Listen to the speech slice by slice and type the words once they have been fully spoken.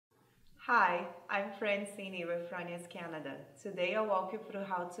Hi, I'm Francine with Fronius Canada. Today I'll walk you through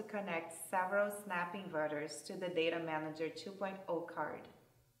how to connect several SnapInverters to the Datamanager 2.0 card.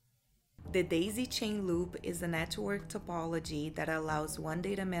 The daisy chain loop is a network topology that allows one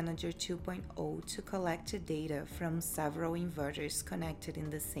Datamanager 2.0 to collect data from several inverters connected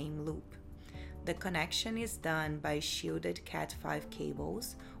in the same loop. The connection is done by shielded Cat5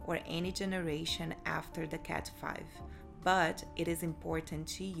 cables or any generation after the Cat5, but it is important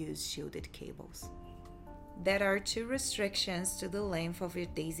to use shielded cables. There are two restrictions to the length of your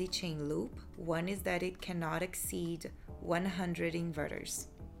daisy chain loop. One is that it cannot exceed 100 inverters.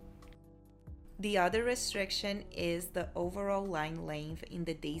 The other restriction is the overall line length in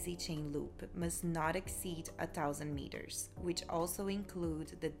the daisy chain loop must not exceed 1,000 meters, which also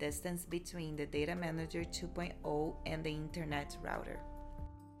include the distance between the Datamanager 2.0 and the Internet router.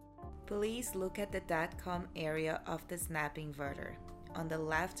 Please look at the DATCOM area of the SnapInverter. On the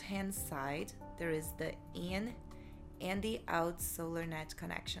left-hand side, there is the in and the out SolarNet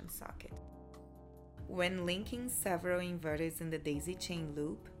connection socket. When linking several inverters in the daisy chain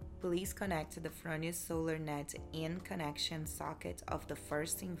loop, please connect the Fronius SolarNet in connection socket of the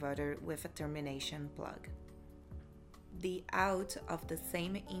first inverter with a termination plug. The out of the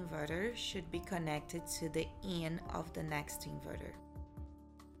same inverter should be connected to the in of the next inverter.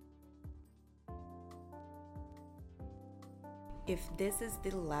 If this is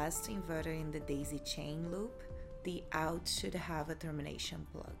the last inverter in the daisy chain loop, the out should have a termination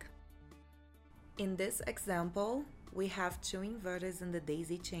plug. In this example, we have two inverters in the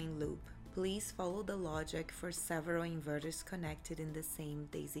daisy chain loop. Please follow the logic for several inverters connected in the same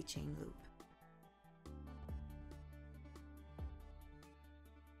daisy chain loop.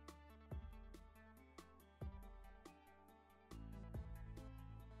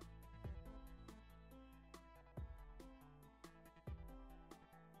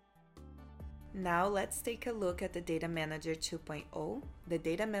 Now let's take a look at the Datamanager 2.0. The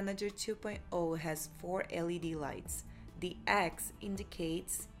Datamanager 2.0 has 4 LED lights. The X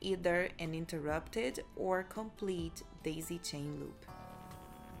indicates either an interrupted or complete daisy chain loop.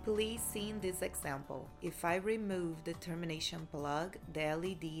 Please see in this example, if I remove the termination plug, the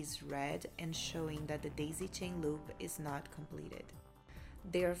LED is red and showing that the daisy chain loop is not completed.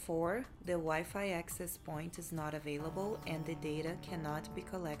 Therefore, the Wi-Fi access point is not available and the data cannot be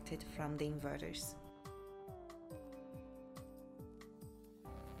collected from the inverters.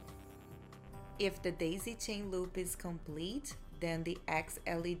 If the daisy chain loop is complete, then the X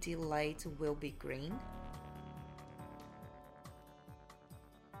LED light will be green.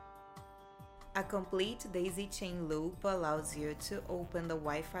 A complete daisy chain loop allows you to open the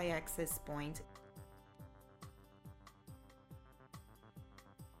Wi-Fi access point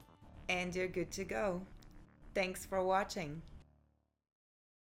and you're good to go. Thanks for watching.